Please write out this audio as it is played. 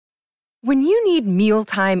When you need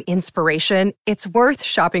mealtime inspiration, it's worth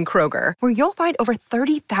shopping Kroger, where you'll find over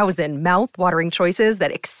 30,000 mouth-watering choices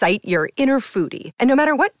that excite your inner foodie. And no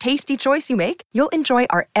matter what tasty choice you make, you'll enjoy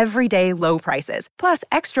our everyday low prices, plus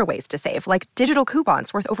extra ways to save, like digital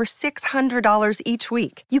coupons worth over $600 each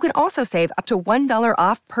week. You can also save up to $1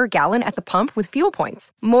 off per gallon at the pump with fuel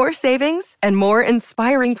points. More savings and more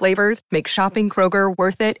inspiring flavors make shopping Kroger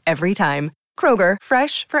worth it every time. Kroger,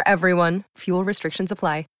 fresh for everyone. Fuel restrictions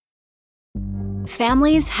apply.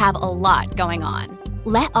 Families have a lot going on.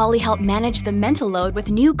 Let Ollie help manage the mental load with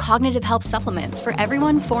new cognitive help supplements for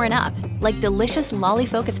everyone 4 and up, like delicious Lolly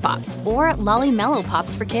Focus Pops or Lolly Mellow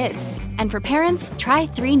Pops for kids. And for parents, try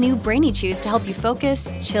 3 new Brainy Chews to help you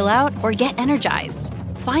focus, chill out, or get energized.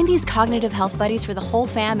 Find these cognitive health buddies for the whole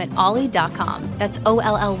fam at ollie.com. That's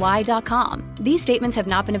OLLY.com. These statements have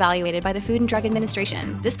not been evaluated by the Food and Drug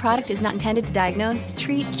Administration. This product is not intended to diagnose,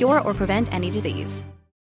 treat, cure, or prevent any disease.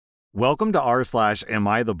 Welcome to r/Am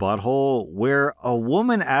I the Butthole, where a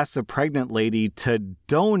woman asks a pregnant lady to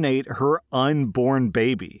donate her unborn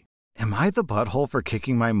baby. Am I the butthole for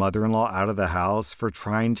kicking my mother-in-law out of the house for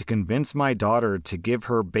trying to convince my daughter to give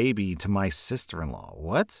her baby to my sister-in-law?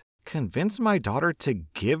 What? Convince my daughter to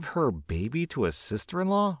give her baby to a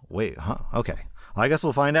sister-in-law? Wait, huh? Okay. I guess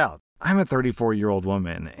we'll find out. I'm a 34-year-old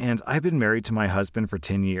woman, and I've been married to my husband for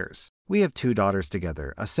 10 years. We have 2 daughters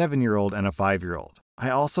together, a 7-year-old and a 5-year-old. I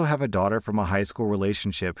also have a daughter from a high school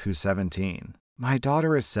relationship who's 17. My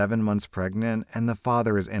daughter is 7 months pregnant, and the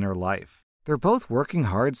father is in her life. They're both working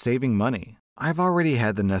hard saving money. I've already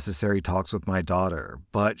had the necessary talks with my daughter,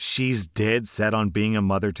 but she's dead set on being a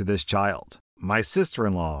mother to this child. My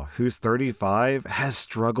sister-in-law, who's 35, has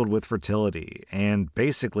struggled with fertility and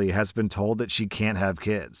basically has been told that she can't have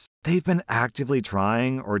kids. They've been actively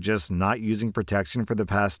trying or just not using protection for the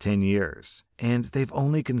past 10 years. And they've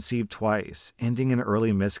only conceived twice, ending in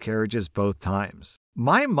early miscarriages both times.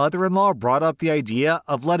 My mother-in-law brought up the idea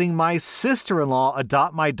of letting my sister-in-law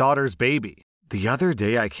adopt my daughter's baby. The other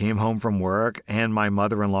day I came home from work and my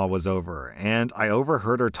mother-in-law was over, and I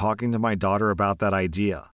overheard her talking to my daughter about that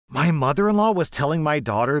idea. My mother-in-law was telling my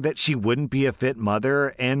daughter that she wouldn't be a fit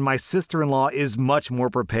mother, and my sister-in-law is much more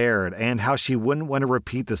prepared, and how she wouldn't want to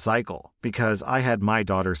repeat the cycle because I had my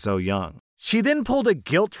daughter so young. She then pulled a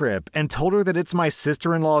guilt trip and told her that it's my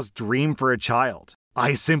sister-in-law's dream for a child.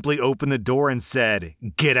 I simply opened the door and said,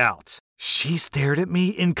 "Get out." She stared at me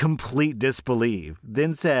in complete disbelief,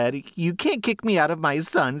 then said, "You can't kick me out of my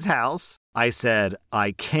son's house." I said,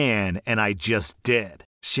 "I can, and I just did."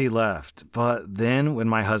 She left, but then when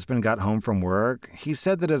my husband got home from work, he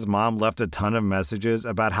said that his mom left a ton of messages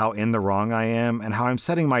about how in the wrong I am and how I'm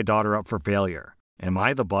setting my daughter up for failure. Am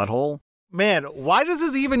I the butthole? Man, why does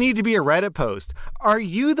this even need to be a Reddit post? Are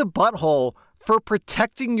you the butthole for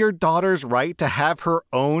protecting your daughter's right to have her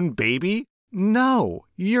own baby? No,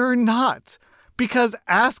 you're not. Because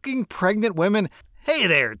asking pregnant women, "Hey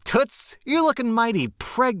there, toots, you're looking mighty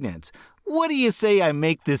pregnant. What do you say I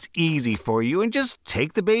make this easy for you and just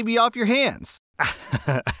take the baby off your hands?"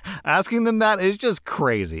 Asking them that is just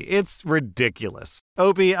crazy. It's ridiculous.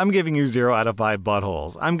 Opie, I'm giving you 0 out of 5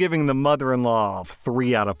 buttholes. I'm giving the mother-in-law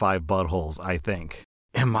 3 out of 5 buttholes, I think.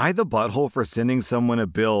 Am I the butthole for sending someone a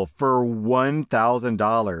bill for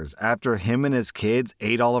 $1,000 after him and his kids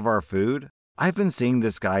ate all of our food? I've been seeing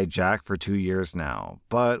this guy Jack for 2 years now,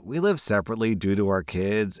 but we live separately due to our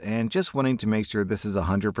kids and just wanting to make sure this is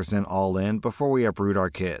 100% all in before we uproot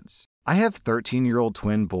our kids. I have 13-year-old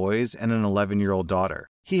twin boys and an 11-year-old daughter.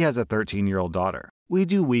 He has a 13-year-old daughter. We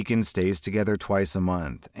do weekend stays together twice a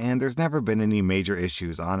month, and there's never been any major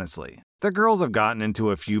issues, honestly. The girls have gotten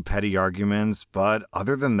into a few petty arguments, but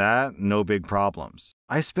other than that, no big problems.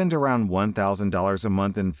 I spend around $1,000 a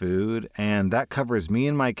month in food, and that covers me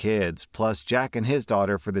and my kids, plus Jack and his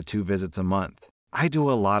daughter for the 2 visits a month. I do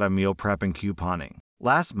a lot of meal prep and couponing.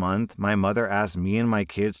 Last month, my mother asked me and my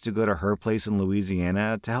kids to go to her place in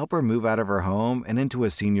Louisiana to help her move out of her home and into a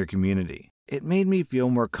senior community. It made me feel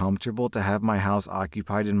more comfortable to have my house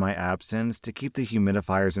occupied in my absence to keep the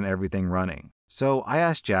humidifiers and everything running. So I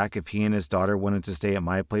asked Jack if he and his daughter wanted to stay at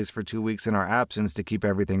my place for 2 weeks in our absence to keep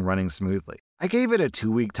everything running smoothly. I gave it a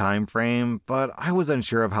 2-week time frame, but I was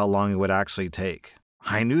unsure of how long it would actually take.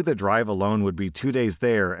 I knew the drive alone would be 2 days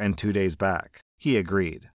there and 2 days back. He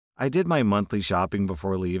agreed. I did my monthly shopping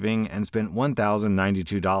before leaving and spent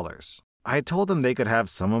 $1,092. I told them they could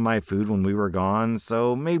have some of my food when we were gone,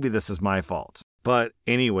 so maybe this is my fault. But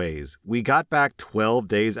anyways, we got back 12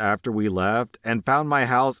 days after we left and found my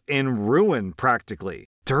house in ruin practically.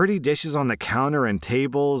 Dirty dishes on the counter and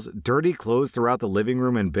tables, dirty clothes throughout the living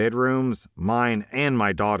room and bedrooms, mine and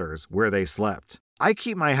my daughter's, where they slept. I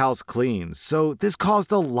keep my house clean, so this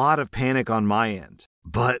caused a lot of panic on my end.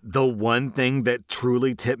 But the one thing that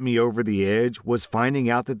truly tipped me over the edge was finding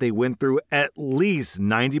out that they went through at least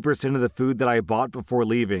 90% of the food that I bought before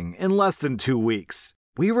leaving in less than 2 weeks.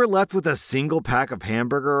 We were left with a single pack of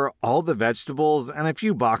hamburger, all the vegetables, and a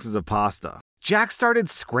few boxes of pasta. Jack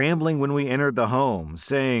started scrambling when we entered the home,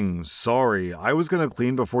 saying, "Sorry, I was going to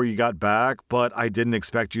clean before you got back, but I didn't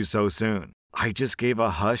expect you so soon." I just gave a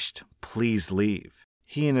hushed, "Please leave."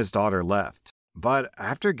 He and his daughter left. But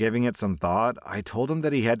after giving it some thought, I told him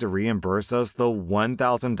that he had to reimburse us the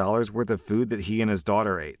 $1,000 worth of food that he and his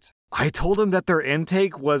daughter ate. I told him that their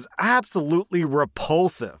intake was absolutely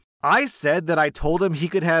repulsive. I said that I told him he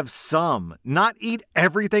could have some, not eat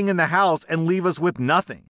everything in the house and leave us with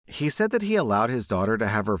nothing. He said that he allowed his daughter to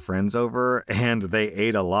have her friends over, and they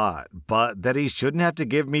ate a lot, but that he shouldn't have to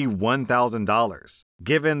give me $1,000,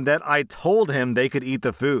 given that I told him they could eat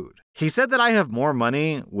the food. He said that I have more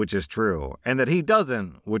money, which is true, and that he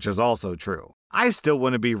doesn't, which is also true. I still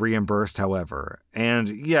want to be reimbursed, however, and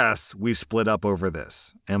yes, we split up over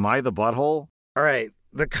this. Am I the butthole? All right.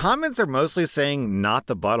 The comments are mostly saying not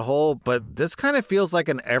the butthole, but this kind of feels like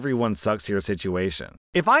an everyone sucks here situation.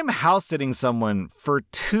 If I'm house sitting someone for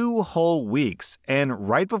 2 whole weeks and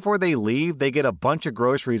right before they leave, they get a bunch of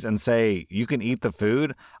groceries and say, "You can eat the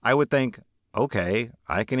food," I would think, okay,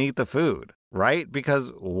 I can eat the food, right?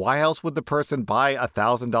 Because why else would the person buy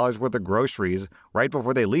 $1,000 worth of groceries right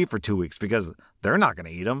before they leave for 2 weeks? Because they're not going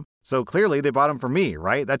to eat them. So clearly they bought them for me,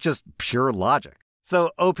 right? That's just pure logic.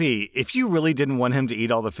 So, OP, if you really didn't want him to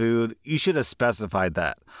eat all the food, you should have specified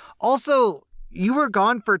that. Also, you were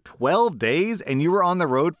gone for 12 days and you were on the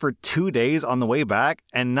road for 2 days on the way back,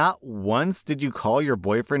 and not once did you call your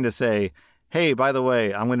boyfriend to say, "Hey, by the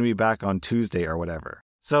way, I'm going to be back on Tuesday," or whatever.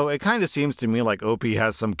 So it kind of seems to me like OP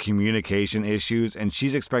has some communication issues and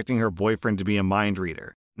she's expecting her boyfriend to be a mind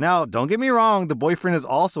reader. Now, don't get me wrong, the boyfriend is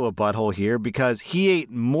also a butthole here because he ate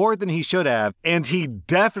more than he should have, and he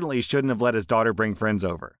definitely shouldn't have let his daughter bring friends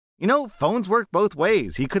over. You know, phones work both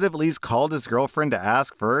ways. He could have at least called his girlfriend to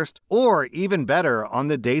ask first, or even better, on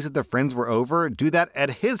the days that the friends were over, do that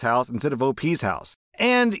at his house instead of OP's house.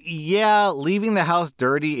 And yeah, leaving the house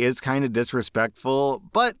dirty is kind of disrespectful,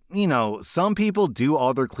 but, you know, some people do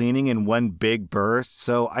all their cleaning in one big burst,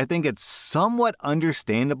 so I think it's somewhat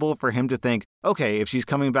understandable for him to think, okay, if she's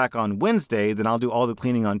coming back on Wednesday, then I'll do all the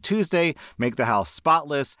cleaning on Tuesday, make the house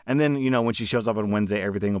spotless, and then, you know, when she shows up on Wednesday,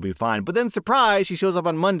 everything will be fine. But then, surprise, she shows up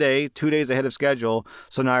on Monday, 2 days ahead of schedule,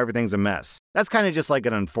 so now everything's a mess. That's kind of just like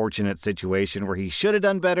an unfortunate situation where he should have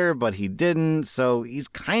done better, but he didn't, so he's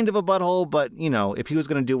kind of a butthole, but, you know, if he was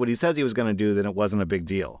going to do what he says he was going to do, then it wasn't a big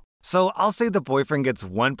deal. So I'll say the boyfriend gets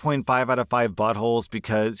 1.5 out of 5 buttholes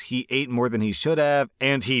because he ate more than he should have,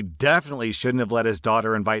 and he definitely shouldn't have let his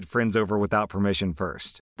daughter invite friends over without permission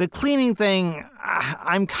first. The cleaning thing,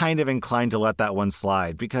 I'm kind of inclined to let that one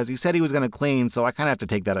slide because he said he was going to clean, so I kind of have to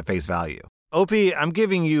take that at face value. OP, I'm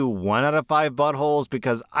giving you 1 out of 5 buttholes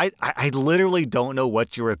because I literally don't know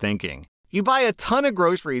what you were thinking. You buy a ton of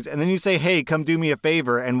groceries and then you say, "Hey, come do me a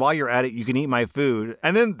favor, and while you're at it, you can eat my food."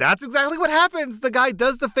 And then that's exactly what happens. The guy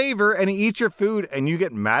does the favor and he eats your food and you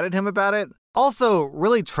get mad at him about it. Also,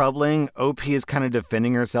 really troubling, OP is kind of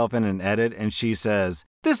defending herself in an edit and she says,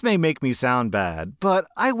 "This may make me sound bad, but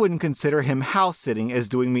I wouldn't consider him house sitting as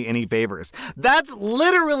doing me any favors." That's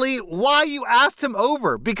literally why you asked him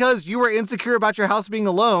over, because you were insecure about your house being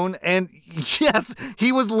alone, and yes,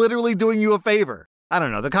 he was literally doing you a favor. I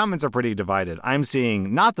don't know, the comments are pretty divided. I'm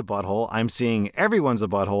seeing not the butthole, I'm seeing everyone's a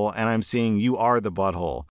butthole, and I'm seeing you are the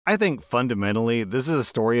butthole. I think fundamentally, this is a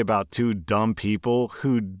story about 2 dumb people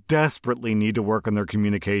who desperately need to work on their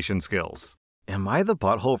communication skills. Am I the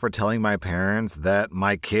butthole for telling my parents that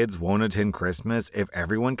my kids won't attend Christmas if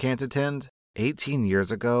everyone can't attend? 18 years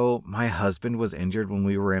ago, my husband was injured when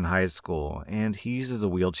we were in high school, and he uses a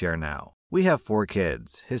wheelchair now. We have 4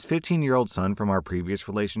 kids, his 15-year-old son from our previous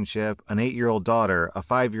relationship, an 8-year-old daughter, a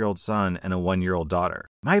 5-year-old son, and a 1-year-old daughter.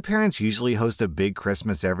 My parents usually host a big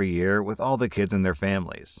Christmas every year with all the kids and their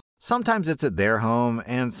families. Sometimes it's at their home,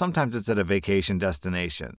 and sometimes it's at a vacation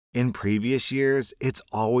destination. In previous years, it's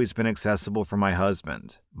always been accessible for my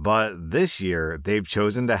husband. But this year, they've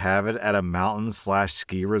chosen to have it at a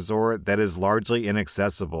mountain/ski resort that is largely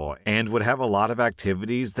inaccessible and would have a lot of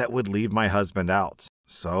activities that would leave my husband out.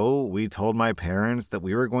 So we told my parents that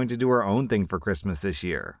we were going to do our own thing for Christmas this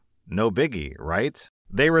year. No biggie, right?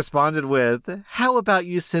 They responded with, "How about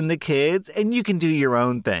you send the kids and you can do your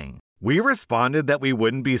own thing?" We responded that we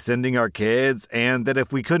wouldn't be sending our kids and that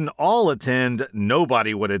if we couldn't all attend,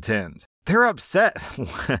 nobody would attend. They're upset.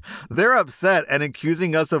 They're upset and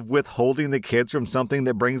accusing us of withholding the kids from something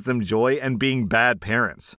that brings them joy and being bad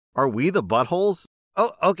parents. Are we the buttholes?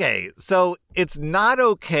 Oh, okay. So it's not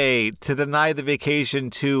okay to deny the vacation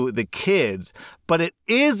to the kids, but it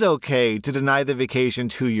is okay to deny the vacation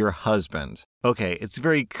to your husband. Okay, it's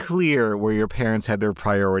very clear where your parents had their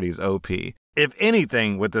priorities, OP. If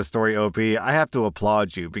anything with this story, OP, I have to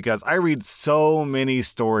applaud you because I read so many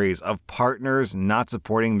stories of partners not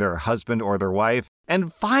supporting their husband or their wife.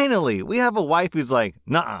 And finally, we have a wife who's like,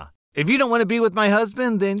 nuh-uh. If you don't want to be with my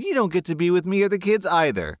husband, then you don't get to be with me or the kids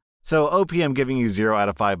either. So OP, I'm giving you 0 out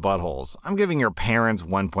of 5 buttholes. I'm giving your parents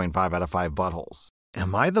 1.5 out of 5 buttholes.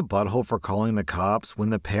 Am I the butthole for calling the cops when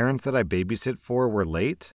the parents that I babysit for were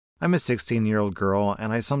late? I'm a 16-year-old girl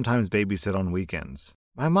and I sometimes babysit on weekends.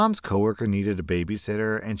 My mom's coworker needed a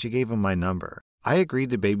babysitter and she gave him my number. I agreed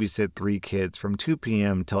to babysit 3 kids from 2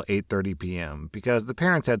 p.m. till 8:30 p.m. because the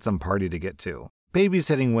parents had some party to get to.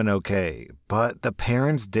 Babysitting went okay, but the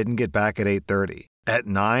parents didn't get back at 8:30. At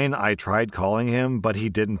 9, I tried calling him, but he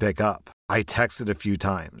didn't pick up. I texted a few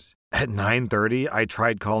times. At 9:30, I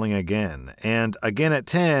tried calling again, and again at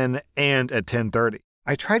 10, and at 10:30.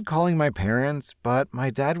 I tried calling my parents, but my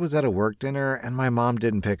dad was at a work dinner and my mom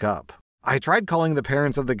didn't pick up. I tried calling the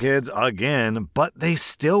parents of the kids again, but they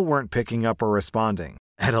still weren't picking up or responding.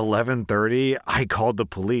 At 11:30, I called the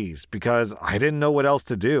police because I didn't know what else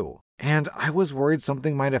to do. And I was worried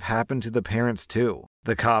something might have happened to the parents too.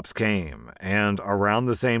 The cops came, and around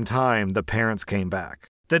the same time, the parents came back.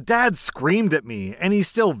 The dad screamed at me, and he's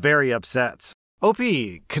still very upset. OP,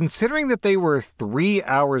 considering that they were 3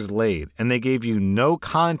 hours late and they gave you no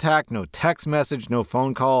contact, no text message, no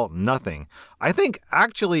phone call, nothing, I think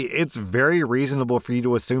actually it's very reasonable for you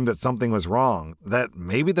to assume that something was wrong, that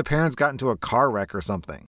maybe the parents got into a car wreck or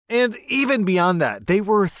something. And even beyond that, they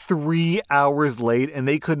were 3 hours late and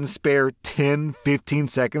they couldn't spare 10, 15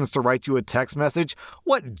 seconds to write you a text message?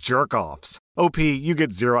 What jerk-offs. OP, you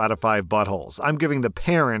get 0 out of 5 buttholes. I'm giving the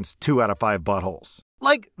parents 2 out of 5 buttholes.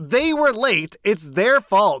 Like, they were late, it's their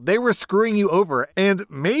fault, they were screwing you over, and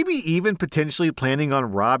maybe even potentially planning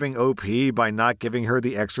on robbing OP by not giving her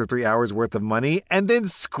the extra 3 hours worth of money, and then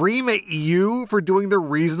scream at you for doing the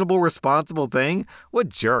reasonable, responsible thing? What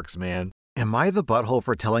jerks, man. Am I the butthole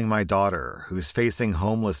for telling my daughter, who's facing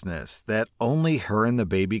homelessness, that only her and the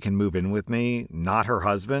baby can move in with me, not her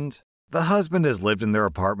husband? The husband has lived in their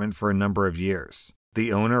apartment for a number of years.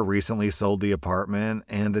 The owner recently sold the apartment,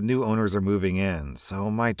 and the new owners are moving in, so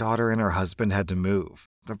my daughter and her husband had to move.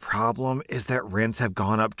 The problem is that rents have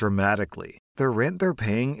gone up dramatically. The rent they're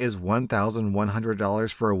paying is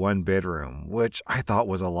 $1,100 for a 1-bedroom, which I thought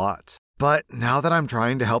was a lot. But now that I'm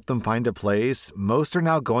trying to help them find a place, most are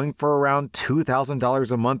now going for around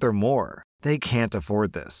 $2,000 a month or more. They can't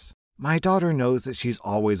afford this. My daughter knows that she's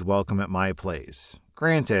always welcome at my place.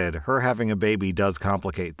 Granted, her having a baby does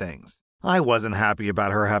complicate things. I wasn't happy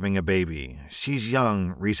about her having a baby. She's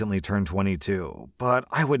young, recently turned 22, but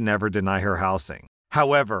I would never deny her housing.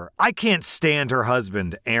 However, I can't stand her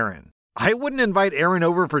husband, Aaron. I wouldn't invite Aaron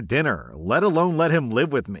over for dinner, let alone let him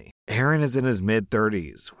live with me. Aaron is in his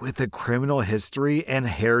mid-30s with a criminal history and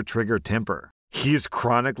hair-trigger temper. He's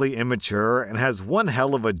chronically immature and has one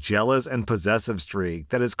hell of a jealous and possessive streak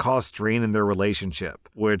that has caused strain in their relationship,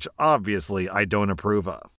 which obviously I don't approve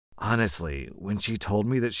of. Honestly, when she told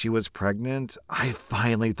me that she was pregnant, I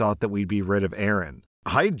finally thought that we'd be rid of Aaron.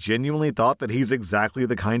 I genuinely thought that he's exactly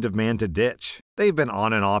the kind of man to ditch. They've been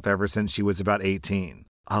on and off ever since she was about 18.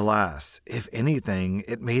 Alas, if anything,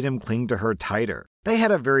 it made him cling to her tighter. They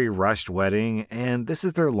had a very rushed wedding, and this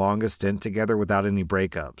is their longest stint together without any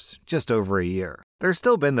breakups, just over a year. There's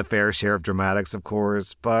still been the fair share of dramatics, of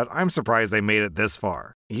course, but I'm surprised they made it this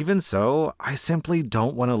far. Even so, I simply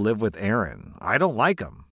don't want to live with Aaron. I don't like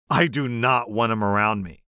him. I do not want him around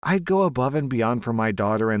me. I'd go above and beyond for my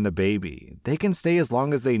daughter and the baby. They can stay as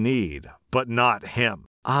long as they need, but not him.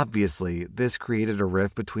 Obviously, this created a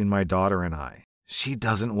rift between my daughter and I. She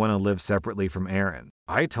doesn't want to live separately from Aaron.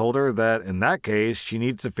 I told her that in that case, she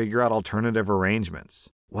needs to figure out alternative arrangements.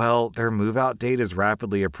 Well, their move-out date is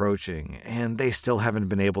rapidly approaching, and they still haven't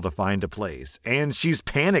been able to find a place, and she's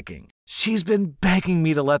panicking. She's been begging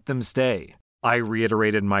me to let them stay. I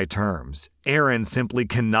reiterated my terms. Aaron simply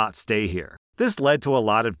cannot stay here. This led to a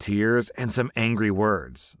lot of tears and some angry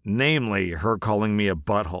words, namely her calling me a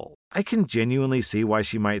butthole. I can genuinely see why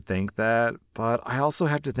she might think that, but I also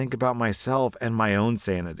have to think about myself and my own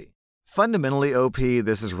sanity. Fundamentally, OP,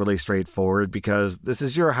 this is really straightforward because this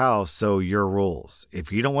is your house, so your rules.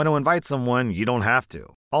 If you don't want to invite someone, you don't have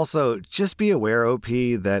to. Also, just be aware, OP,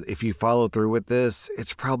 that if you follow through with this,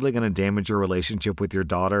 it's probably going to damage your relationship with your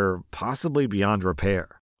daughter, possibly beyond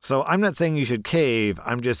repair. So I'm not saying you should cave,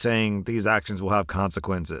 I'm just saying these actions will have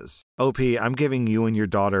consequences. OP, I'm giving you and your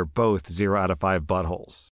daughter both 0 out of 5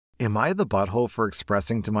 buttholes. Am I the butthole for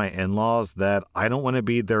expressing to my in-laws that I don't want to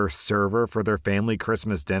be their server for their family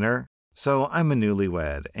Christmas dinner? So I'm a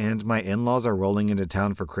newlywed, and my in-laws are rolling into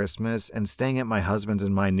town for Christmas and staying at my husband's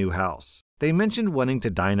and my new house. They mentioned wanting to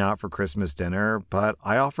dine out for Christmas dinner, but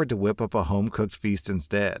I offered to whip up a home-cooked feast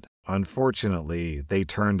instead. Unfortunately, they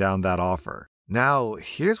turned down that offer. Now,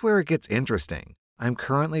 here's where it gets interesting. I'm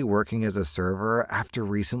currently working as a server after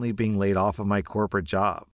recently being laid off of my corporate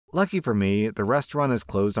job. Lucky for me, the restaurant is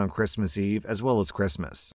closed on Christmas Eve as well as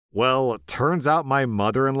Christmas. Well, turns out my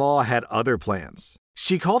mother-in-law had other plans.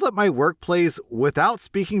 She called up my workplace without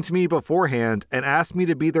speaking to me beforehand and asked me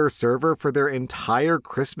to be their server for their entire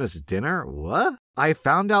Christmas dinner? What? I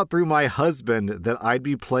found out through my husband that I'd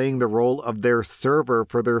be playing the role of their server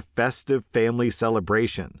for their festive family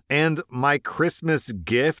celebration. And my Christmas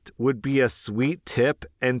gift would be a sweet tip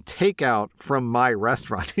and takeout from my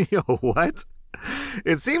restaurant. What?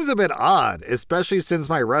 It seems a bit odd, especially since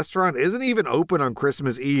my restaurant isn't even open on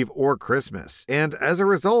Christmas Eve or Christmas, and as a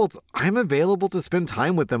result, I'm available to spend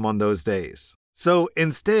time with them on those days. So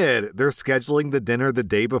instead, they're scheduling the dinner the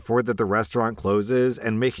day before that the restaurant closes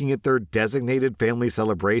and making it their designated family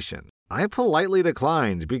celebration. I politely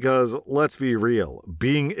declined because, let's be real,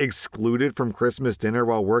 being excluded from Christmas dinner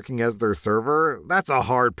while working as their server, that's a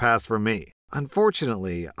hard pass for me.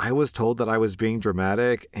 Unfortunately, I was told that I was being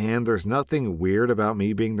dramatic, and there's nothing weird about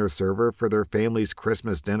me being their server for their family's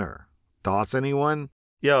Christmas dinner. Thoughts, anyone?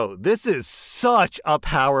 Yo, this is such a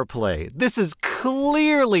power play. This is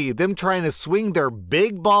clearly them trying to swing their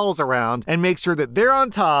big balls around and make sure that they're on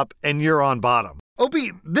top and you're on bottom. OP,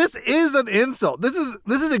 this is an insult. This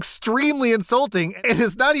is extremely insulting, and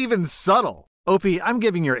it's not even subtle. OP, I'm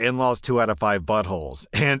giving your in-laws 2 out of 5 buttholes.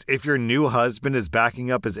 And if your new husband is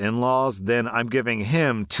backing up his in-laws, then I'm giving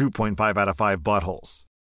him 2.5 out of 5 buttholes.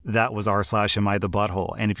 That was r/Am I the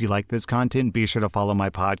Butthole. And if you like this content, be sure to follow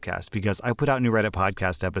my podcast because I put out new Reddit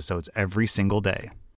podcast episodes every single day.